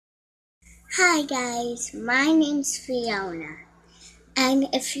Hi guys, my name's Fiona, and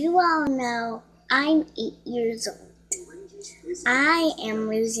if you all know, I'm 8 years old. I am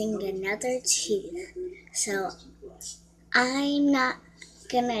losing another tooth, so I'm not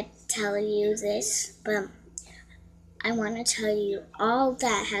gonna tell you this, but I want to tell you all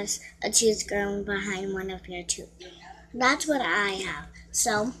that has a tooth growing behind one of your teeth. That's what I have.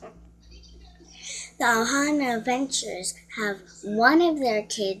 So, the Ohana Adventures have one of their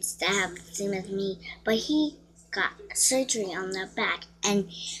kids that have the same as me, but he got surgery on the back, and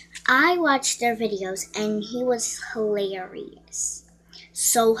I watched their videos, and he was hilarious.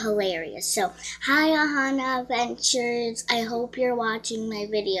 So hilarious. So, hi Ohana Adventures. I hope you're watching my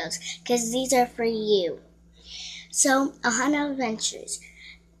videos, because these are for you. So, Ohana Adventures,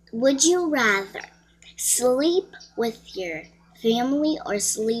 would you rather sleep with your family or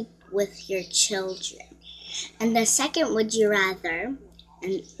sleep with your children? And the second would you rather,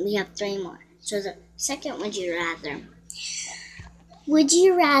 and we have three more. So the second would you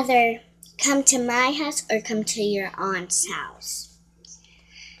rather come to my house or come to your aunt's house?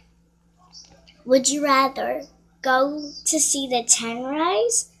 Would you rather go to see the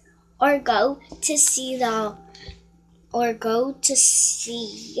sunrise or go to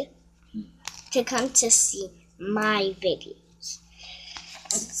come to see my videos?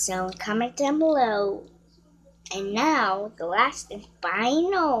 So comment down below. And now, the last and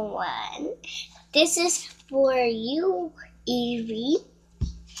final one. This is for you, Evie.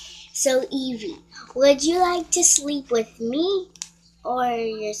 So, Evie, would you like to sleep with me or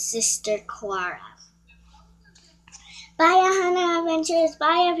your sister Clara? Bye, Ohana Adventures.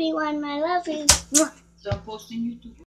 Bye, everyone. I love you.